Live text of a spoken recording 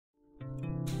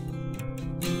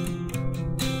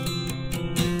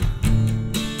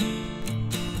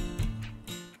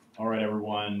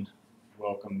everyone.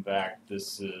 Welcome back.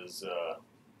 This is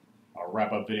our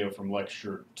wrap-up video from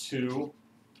Lecture 2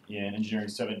 in Engineering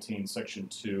 17, Section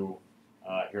 2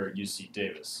 here at UC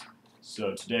Davis.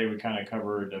 So today we kind of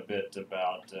covered a bit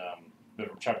about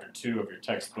from Chapter 2 of your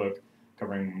textbook,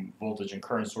 covering voltage and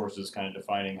current sources, kind of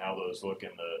defining how those look in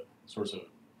the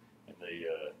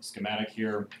schematic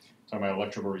here. Talking about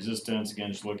electrical resistance,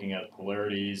 again just looking at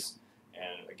polarities,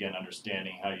 and again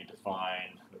understanding how you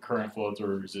define the current flow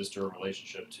through a resistor in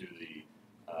relationship to the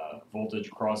voltage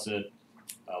across it.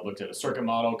 Looked at a circuit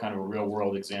model, kind of a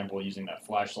real-world example, using that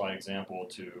flashlight example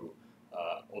to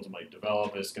ultimately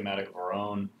develop a schematic of our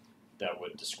own that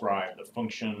would describe the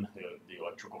function, the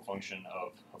electrical function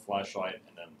of a flashlight,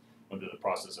 and then went through the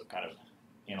process of kind of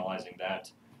analyzing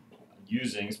that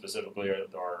using specifically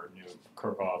our new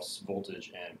Kirchhoff's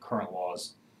voltage and current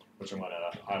laws, which I'm going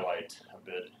to highlight a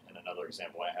bit in another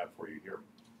example I have for you here.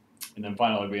 And then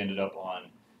finally we ended up on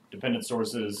dependent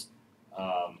sources,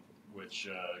 which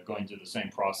going through the same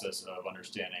process of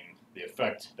understanding the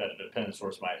effect that a dependent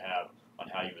source might have on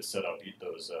how you would set up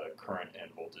those current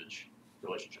and voltage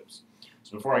relationships.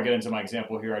 So before I get into my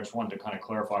example here, I just wanted to kind of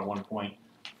clarify one point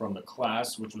from the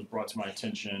class, which was brought to my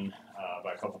attention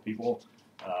by a couple people.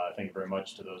 Thank you very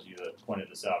much to those of you that pointed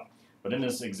this out. But in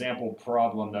this example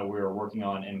problem that we were working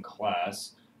on in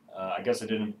class, I guess I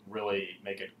didn't really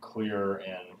make it clear,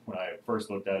 and when I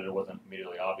first looked at it, it wasn't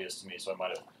immediately obvious to me, so I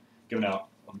might have given out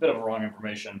a bit of wrong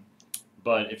information.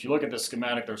 But if you look at the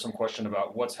schematic, there's some question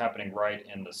about what's happening right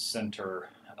in the center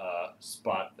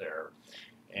spot there.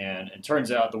 And it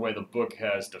turns out the way the book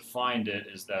has defined it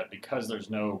is that because there's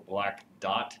no black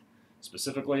dot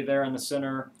specifically there in the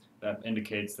center, that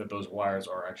indicates that those wires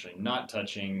are actually not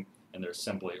touching and they're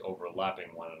simply overlapping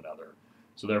one another.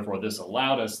 So therefore this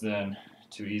allowed us then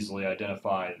to easily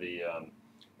identify the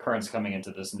currents coming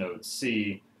into this node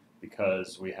C,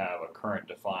 because we have a current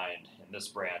defined in this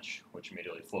branch which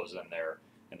immediately flows in there,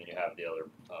 and then you have the other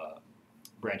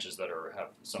branches that have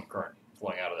some current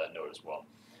flowing out of that node as well.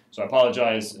 So I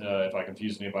apologize if I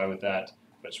confused anybody with that,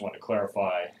 but I just wanted to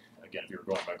clarify, again, if you were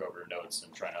going back over your notes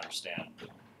and trying to understand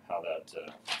how that is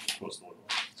supposed to look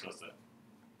like. So that's it.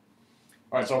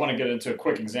 All right, so I want to get into a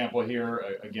quick example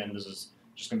here. Again, this is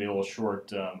just going to be a little short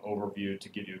overview to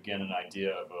give you, again, an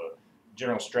idea of a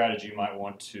general strategy you might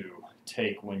want to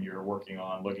take when you're working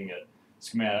on looking at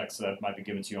schematics that might be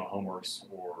given to you on homeworks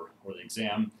or the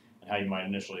exam, and how you might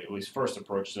initially, at least first,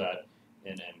 approach that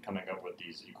in coming up with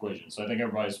these equations. So I think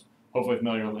everybody's hopefully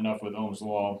familiar enough with Ohm's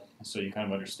law, so you kind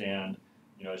of understand,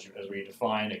 you know, as we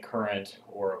define a current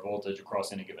or a voltage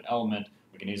across any given element,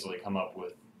 we can easily come up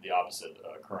with the opposite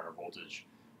current or voltage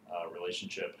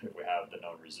relationship if we have the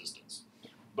known resistance.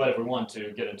 But if we want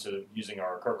to get into using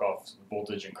our Kirchhoff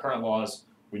voltage and current laws,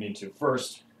 we need to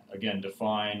first, again,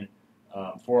 define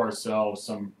for ourselves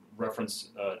some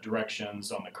reference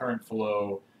directions on the current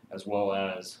flow as well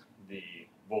as the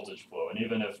voltage flow. And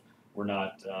even if we're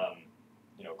not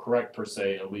correct per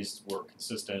se, at least we're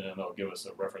consistent, and they'll give us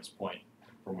a reference point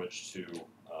from which to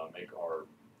make our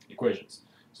equations.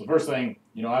 So the first thing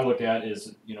I look at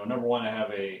is number one, I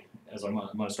have I'm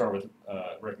going to start with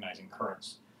recognizing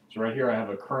currents. So right here I have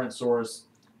a current source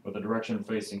with a direction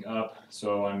facing up.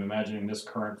 So I'm imagining this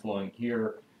current flowing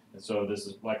here, and so this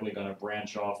is likely going to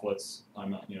branch off.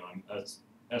 I'm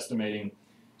estimating.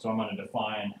 So I'm going to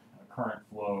define a current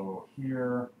flow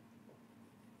here,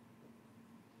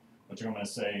 which I'm going to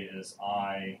say is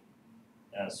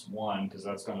IS1, because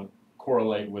that's going to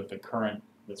correlate with the current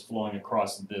that's flowing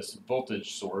across this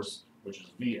voltage source, which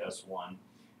is VS1.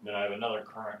 Then I have another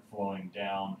current flowing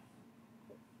down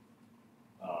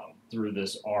through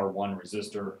this R1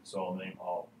 resistor, so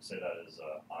I'll say that as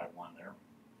I1 there.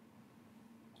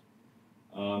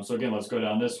 So again, let's go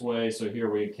down this way. So here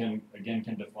we can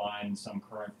define some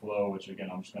current flow, which again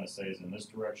I'm just going to say is in this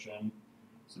direction.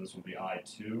 So this will be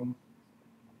I2.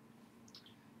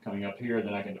 Coming up here,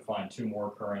 then I can define two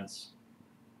more currents.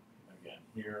 Again,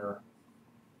 here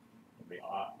will be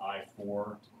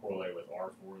I4 to correlate with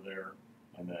R4 there,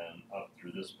 and then up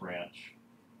through this branch,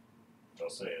 which I'll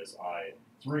say is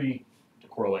I3 to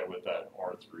correlate with that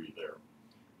R3 there.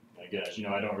 And again, as you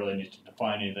know, I don't really need to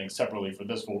define anything separately for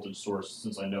this voltage source,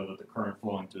 since I know that the current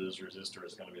flowing through this resistor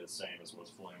is going to be the same as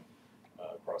what's flowing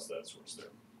across that source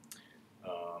there.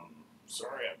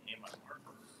 Sorry, I need my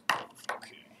marker.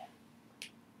 Okay.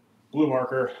 Blue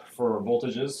marker for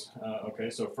voltages.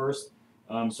 Okay, so first,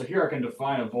 so here I can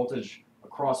define a voltage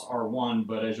across R1,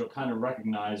 but as you'll kind of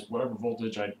recognize, whatever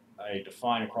voltage I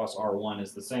define across R1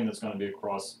 is the same that's going to be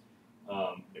across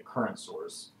the current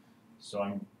source. So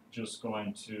I'm just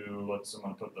going to, I'm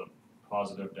going to put the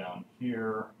positive down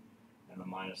here, and the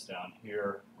minus down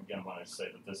here. Again, I'm going to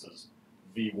say that this is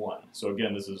V1. So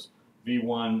again, this is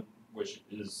V1, which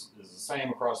is the same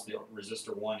across the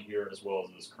resistor 1 here, as well as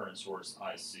this current source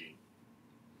IC.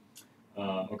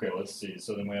 Okay, let's see.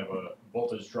 So then we have a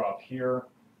voltage drop here,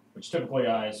 which typically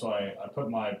I put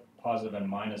my positive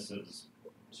and minuses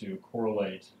to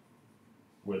correlate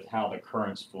with how the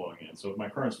current's flowing in. So if my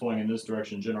current's flowing in this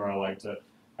direction, generally I like to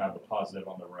have the positive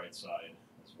on the right side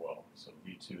as well. So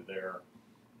V2 there.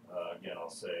 Again, I'll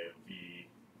say V4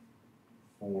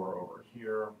 over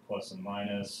here, plus and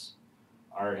minus.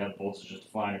 I already have voltages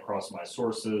defined across my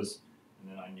sources,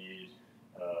 and then I need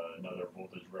another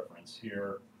voltage reference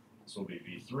here. This will be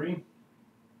V3. Let's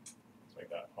make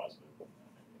that positive.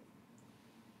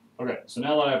 Okay, so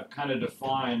now that I've kind of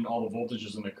defined all the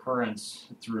voltages and the currents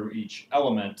through each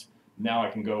element, now I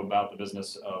can go about the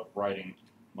business of writing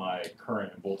my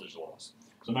current and voltage laws.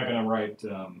 So I'm not going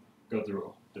to go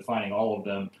through defining all of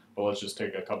them, but let's just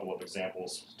take a couple of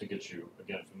examples to get you,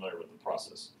 again, familiar with the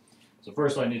process. So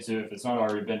first I need to, if it's not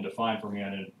already been defined for me,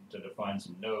 I need to define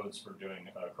some nodes for doing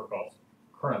Kirchhoff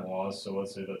current laws. So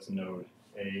let's say that's node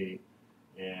A,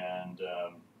 and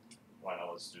why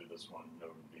not, let's do this one,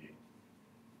 node B.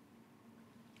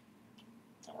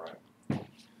 All right.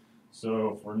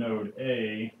 So for node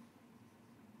A,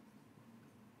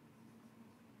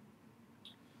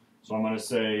 so I'm going to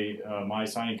say my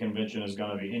signing convention is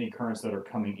going to be any currents that are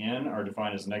coming in are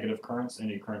defined as negative currents.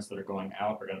 Any currents that are going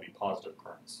out are going to be positive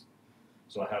currents.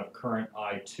 So I have current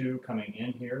I2 coming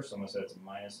in here, so I'm going to say it's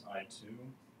minus I2.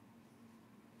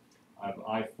 I have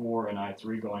I4 and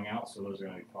I3 going out, so those are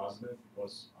going to be positive,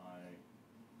 plus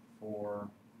I4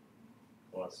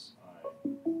 plus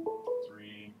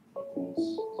I3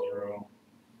 equals 0.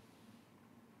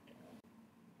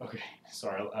 Okay,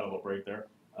 sorry, I had a little break there.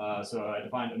 So I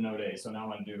defined a node A, so now I'm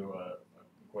going to do an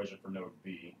equation for node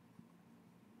B.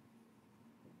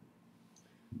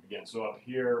 Again, so up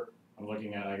here, I'm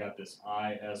looking at, I got this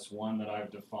IS1 that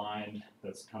I've defined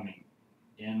that's coming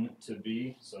into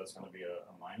B, so it's going to be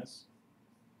a minus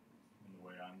in the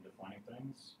way I'm defining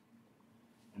things.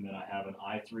 And then I have an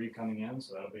I3 coming in,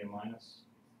 so that'll be a minus.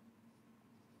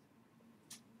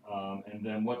 And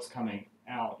then what's coming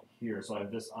out here, so I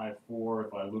have this I4,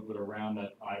 if I loop it around,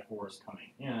 that I4 is coming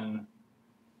in,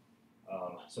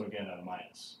 so again, a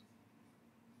minus.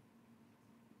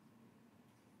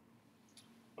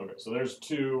 Okay, so there's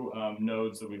two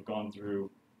nodes that we've gone through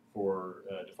for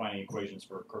defining equations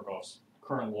for Kirchhoff's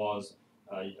current laws.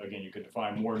 Again, you could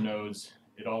define more nodes.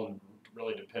 It all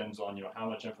really depends on how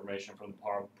much information from the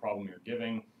problem you're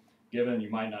given. You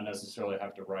might not necessarily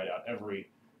have to write out every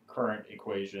current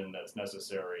equation that's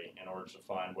necessary in order to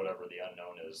find whatever the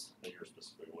unknown is that you're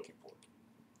specifically looking for.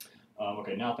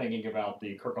 Okay, now thinking about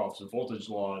the Kirchhoff's voltage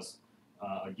laws,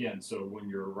 again, so when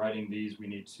you're writing these, we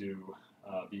need to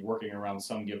be working around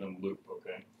some given loop,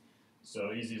 okay? So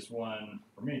the easiest one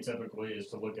for me typically is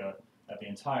to look at the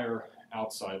entire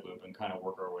outside loop and kind of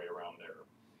work our way around there.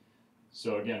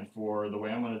 So again, for the way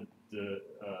I'm going to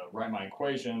write my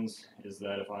equations is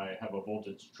that if I have a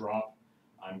voltage drop,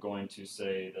 I'm going to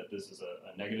say that this is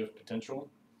a negative potential.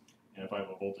 And if I have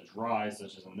a voltage rise,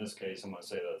 such as in this case, I'm going to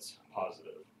say that's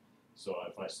positive. So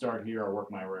if I start here, I work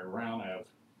my way around, I have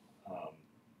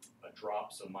a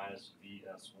drop, so minus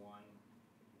VS1.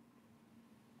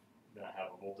 Then I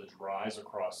have a voltage rise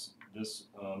across this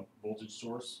voltage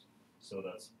source, so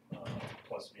that's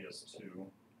plus VS2.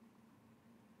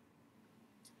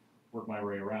 Work my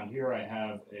way around here, I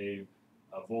have a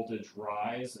voltage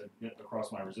rise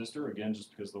across my resistor, again,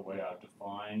 just because of the way I've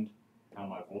defined how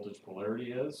my voltage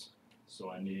polarity is.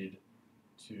 So I need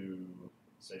to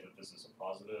say that this is a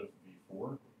positive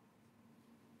V4.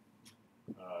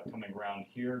 Coming around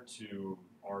here to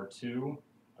R2,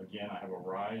 again, I have a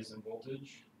rise in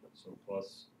voltage, so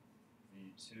plus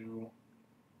V2.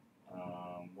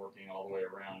 Working all the way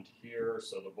around here,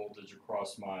 so the voltage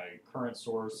across my current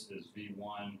source is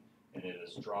V1, and it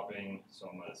is dropping, so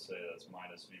I'm going to say that's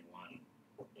minus V1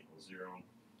 equals 0.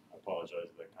 I apologize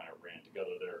if that kind of ran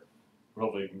together there, but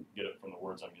hopefully you can get it from the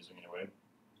words I'm using anyway.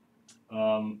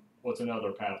 What's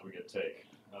another path we could take?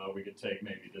 We could take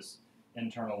maybe this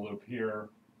internal loop here,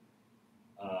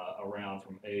 around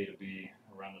from A to B,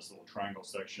 around this little triangle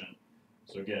section.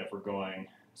 So again, if we're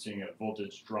seeing a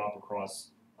voltage drop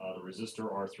across the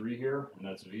resistor R3 here, and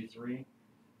that's V3,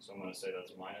 so I'm going to say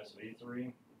that's minus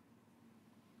V3.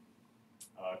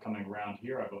 Coming around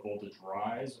here, I have a voltage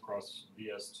rise across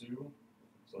VS2,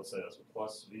 so let's say that's a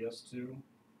plus VS2.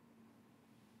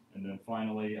 And then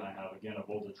finally, I have again a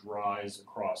voltage rise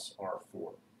across R4. I'm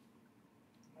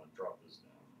going to drop this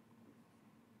down.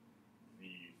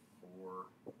 V4,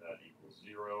 that equals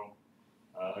 0.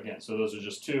 Again, so those are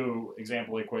just two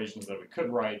example equations that we could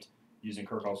write using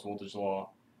Kirchhoff's voltage law,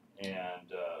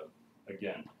 and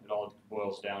again, it all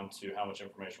boils down to how much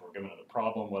information we're given in the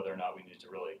problem, whether or not we need to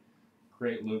really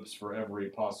create loops for every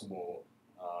possible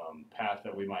path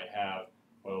that we might have.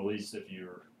 Well, at least if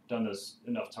you've done this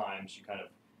enough times, you kind of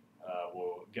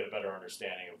will get a better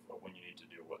understanding of when you need to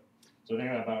do what. So I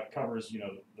think that about covers,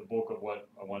 the bulk of what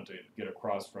I want to get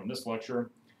across from this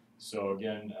lecture. So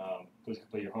again, please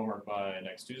complete your homework by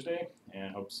next Tuesday,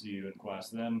 and hope to see you in class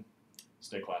then.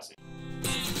 Stay classy.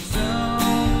 So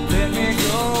let me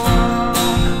go.